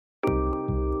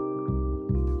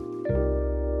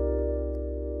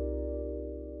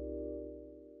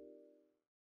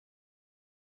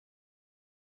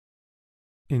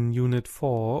Unit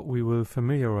 4, we will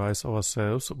familiarize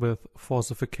ourselves with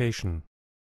falsification.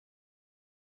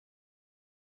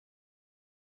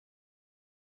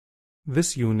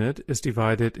 This unit is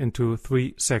divided into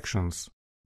 3 sections.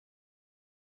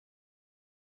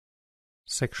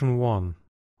 Section 1.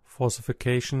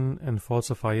 Falsification and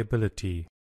falsifiability.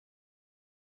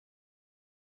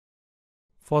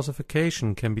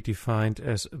 Falsification can be defined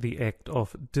as the act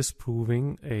of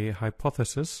disproving a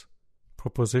hypothesis,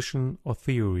 proposition, or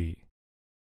theory.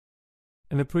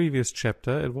 In a previous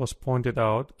chapter, it was pointed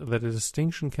out that a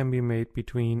distinction can be made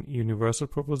between universal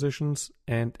propositions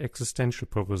and existential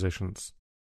propositions.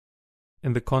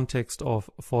 In the context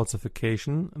of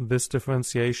falsification, this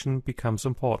differentiation becomes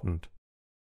important.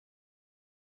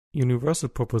 Universal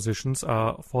propositions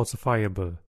are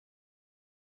falsifiable.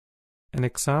 An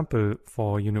example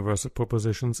for universal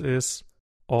propositions is,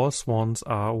 all swans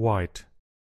are white.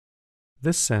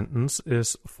 This sentence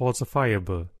is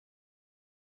falsifiable,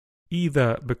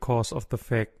 either because of the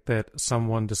fact that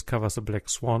someone discovers a black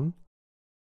swan,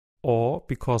 or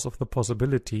because of the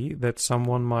possibility that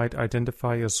someone might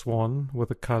identify a swan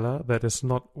with a color that is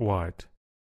not white.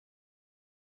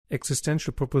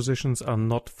 Existential propositions are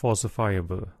not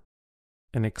falsifiable.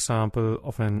 An example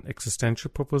of an existential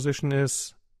proposition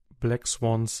is, black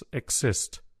swans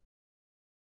exist.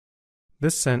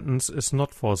 This sentence is not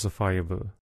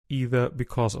falsifiable, either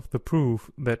because of the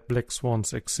proof that black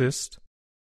swans exist,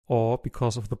 or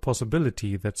because of the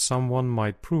possibility that someone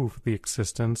might prove the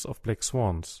existence of black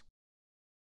swans.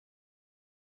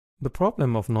 The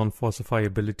problem of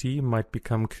non-falsifiability might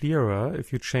become clearer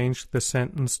if you change the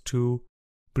sentence to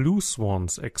blue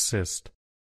swans exist.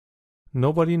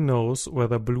 Nobody knows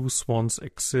whether blue swans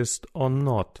exist or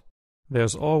not.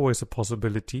 There's always a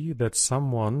possibility that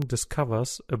someone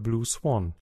discovers a blue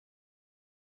swan.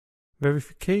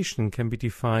 Verification can be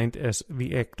defined as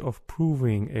the act of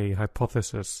proving a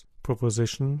hypothesis,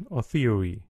 proposition, or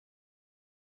theory.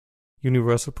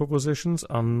 Universal propositions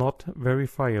are not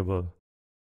verifiable.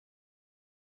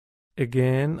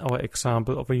 Again, our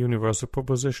example of a universal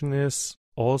proposition is,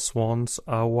 all swans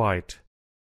are white.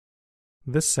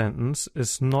 This sentence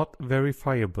is not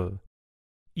verifiable,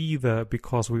 either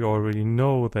because we already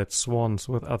know that swans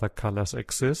with other colors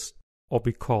exist, or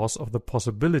because of the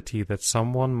possibility that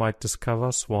someone might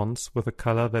discover swans with a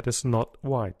color that is not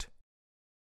white.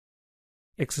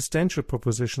 Existential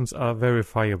propositions are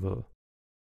verifiable.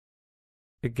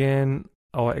 Again,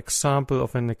 our example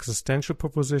of an existential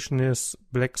proposition is,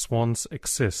 black swans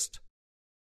exist.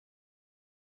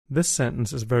 This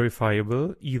sentence is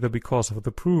verifiable either because of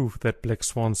the proof that black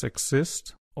swans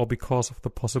exist, or because of the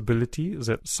possibility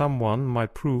that someone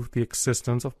might prove the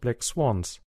existence of black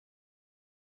swans.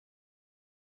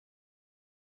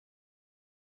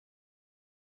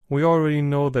 We already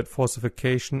know that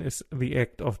falsification is the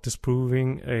act of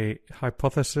disproving a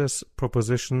hypothesis,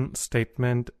 proposition,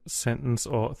 statement, sentence,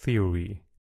 or theory.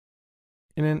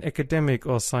 In an academic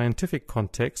or scientific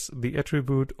context, the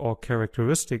attribute or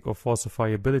characteristic of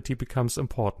falsifiability becomes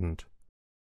important.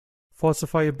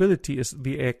 Falsifiability is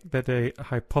the act that a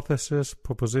hypothesis,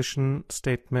 proposition,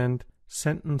 statement,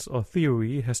 sentence, or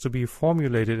theory has to be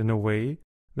formulated in a way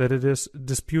that it is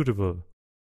disputable,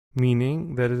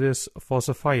 meaning that it is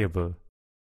falsifiable.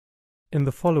 In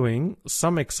the following,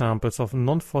 some examples of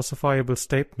non-falsifiable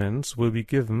statements will be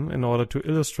given in order to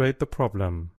illustrate the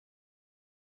problem.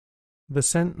 The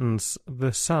sentence,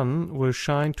 "the sun will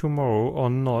shine tomorrow or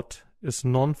not," is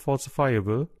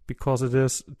non-falsifiable because it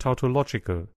is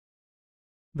tautological.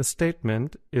 The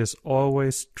statement is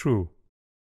always true.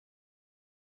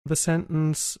 The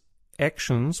sentence,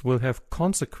 "actions will have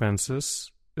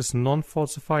consequences," is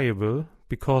non-falsifiable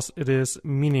because it is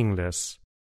meaningless.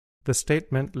 The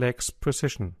statement lacks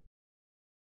precision.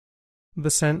 The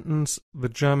sentence, "the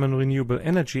German Renewable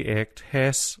Energy Act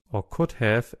has or could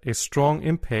have a strong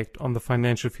impact on the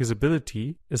financial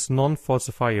feasibility," is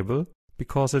non-falsifiable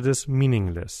because it is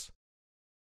meaningless.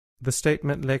 The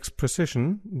statement lacks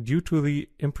precision due to the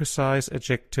imprecise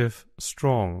adjective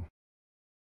strong.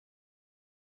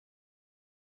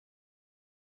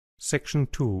 Section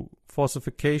 2.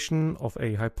 Falsification of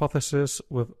a hypothesis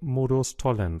with modus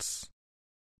tollens.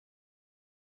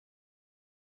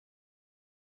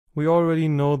 We already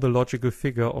know the logical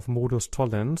figure of modus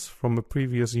tollens from a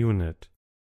previous unit.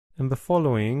 In the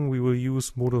following, we will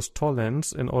use modus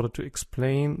tollens in order to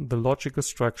explain the logical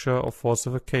structure of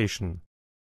falsification.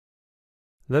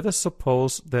 Let us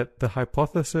suppose that the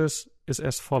hypothesis is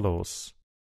as follows.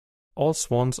 All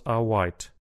swans are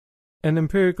white. An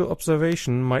empirical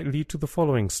observation might lead to the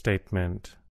following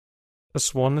statement. A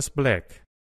swan is black.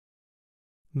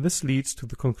 This leads to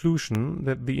the conclusion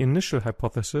that the initial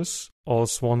hypothesis, all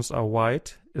swans are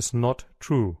white, is not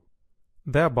true.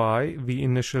 Thereby, the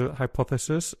initial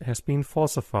hypothesis has been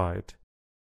falsified.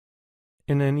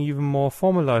 In an even more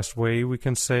formalized way, we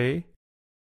can say,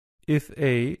 if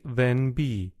A, then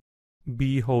B.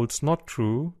 B holds not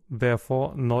true,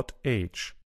 therefore not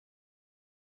H.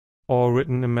 Or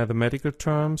written in mathematical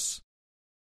terms,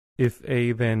 if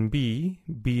A, then B.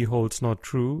 B holds not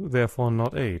true, therefore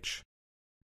not H.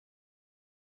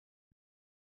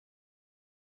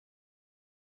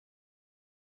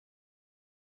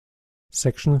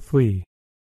 Section 3.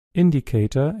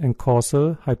 Indicator and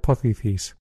causal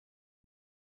hypotheses.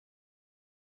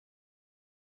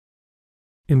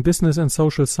 In business and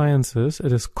social sciences,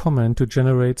 it is common to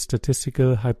generate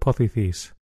statistical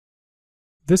hypotheses.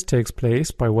 This takes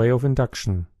place by way of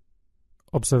induction.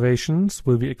 Observations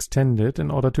will be extended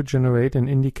in order to generate an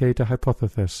indicator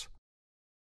hypothesis.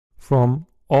 From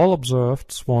all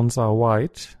observed swans are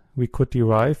white, we could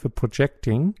derive a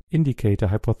projecting indicator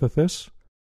hypothesis.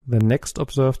 The next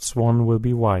observed swan will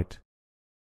be white.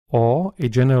 Or a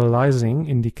generalizing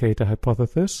indicator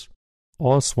hypothesis.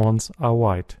 All swans are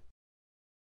white.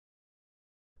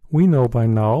 We know by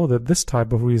now that this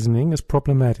type of reasoning is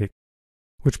problematic,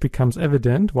 which becomes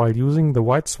evident while using the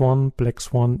white swan, black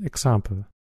swan example.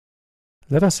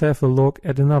 Let us have a look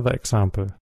at another example.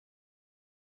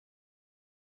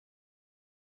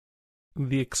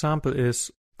 The example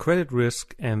is credit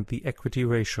risk and the equity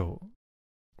ratio.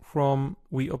 From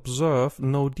we observe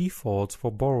no defaults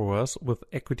for borrowers with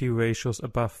equity ratios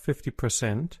above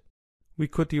 50%, we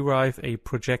could derive a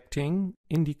projecting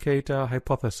indicator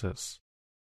hypothesis.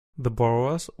 The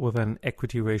borrowers with an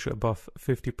equity ratio above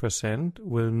 50%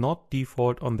 will not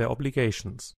default on their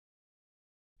obligations.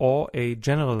 Or a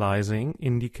generalizing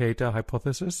indicator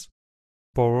hypothesis.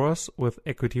 Borrowers with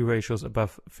equity ratios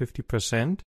above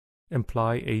 50%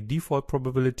 imply a default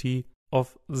probability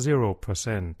of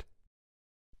 0%.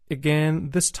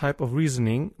 Again, this type of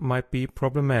reasoning might be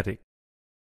problematic.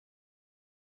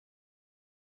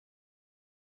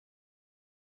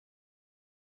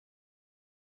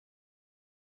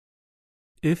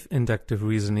 If inductive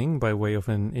reasoning by way of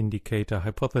an indicator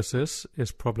hypothesis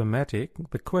is problematic,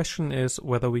 the question is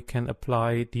whether we can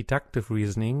apply deductive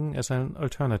reasoning as an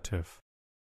alternative.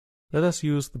 Let us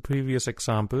use the previous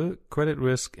example, credit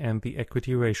risk and the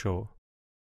equity ratio.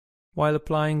 While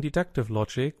applying deductive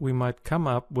logic, we might come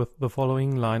up with the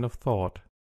following line of thought.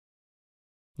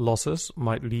 Losses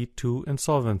might lead to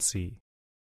insolvency,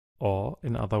 or,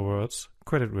 in other words,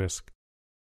 credit risk.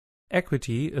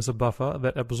 Equity is a buffer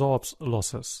that absorbs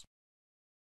losses.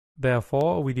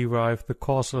 Therefore, we derive the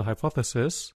causal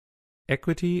hypothesis: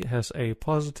 equity has a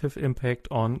positive impact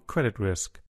on credit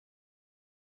risk.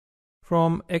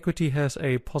 From equity has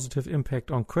a positive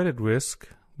impact on credit risk,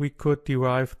 we could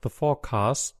derive the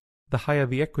forecast: the higher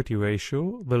the equity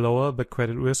ratio, the lower the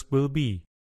credit risk will be.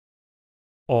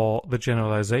 Or the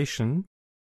generalization: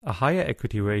 a higher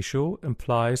equity ratio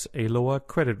implies a lower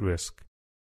credit risk.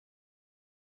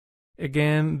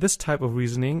 Again, this type of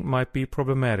reasoning might be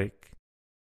problematic.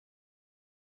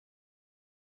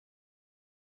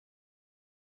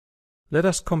 Let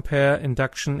us compare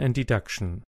induction and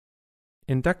deduction.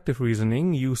 Inductive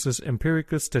reasoning uses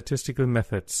empirical statistical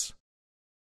methods.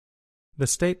 The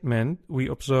statement, we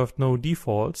observed no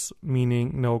defaults,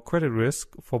 meaning no credit risk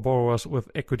for borrowers with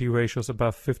equity ratios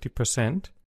above 50%,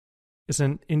 is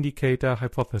an indicator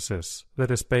hypothesis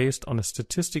that is based on a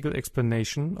statistical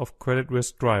explanation of credit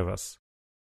risk drivers.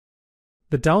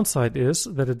 The downside is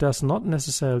that it does not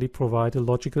necessarily provide a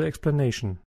logical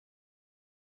explanation.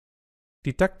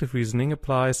 Deductive reasoning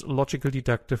applies logical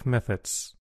deductive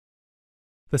methods.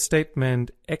 The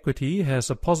statement, equity has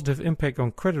a positive impact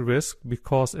on credit risk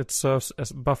because it serves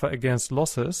as buffer against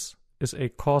losses, is a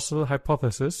causal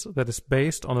hypothesis that is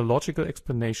based on a logical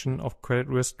explanation of credit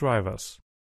risk drivers.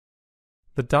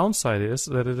 The downside is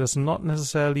that it is not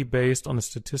necessarily based on a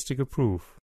statistical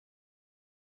proof.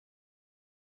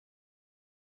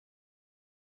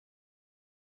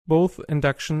 Both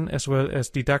induction as well as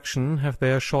deduction have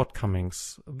their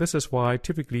shortcomings. This is why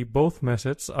typically both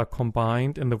methods are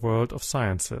combined in the world of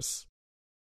sciences.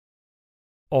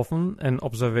 Often, an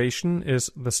observation is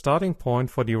the starting point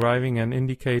for deriving an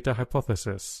indicator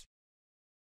hypothesis.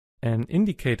 An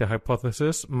indicator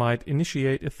hypothesis might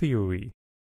initiate a theory.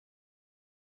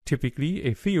 Typically,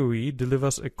 a theory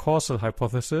delivers a causal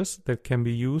hypothesis that can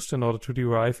be used in order to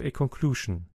derive a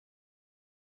conclusion.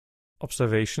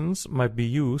 Observations might be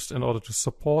used in order to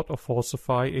support or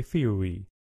falsify a theory.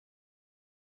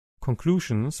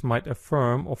 Conclusions might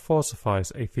affirm or falsify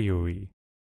a theory.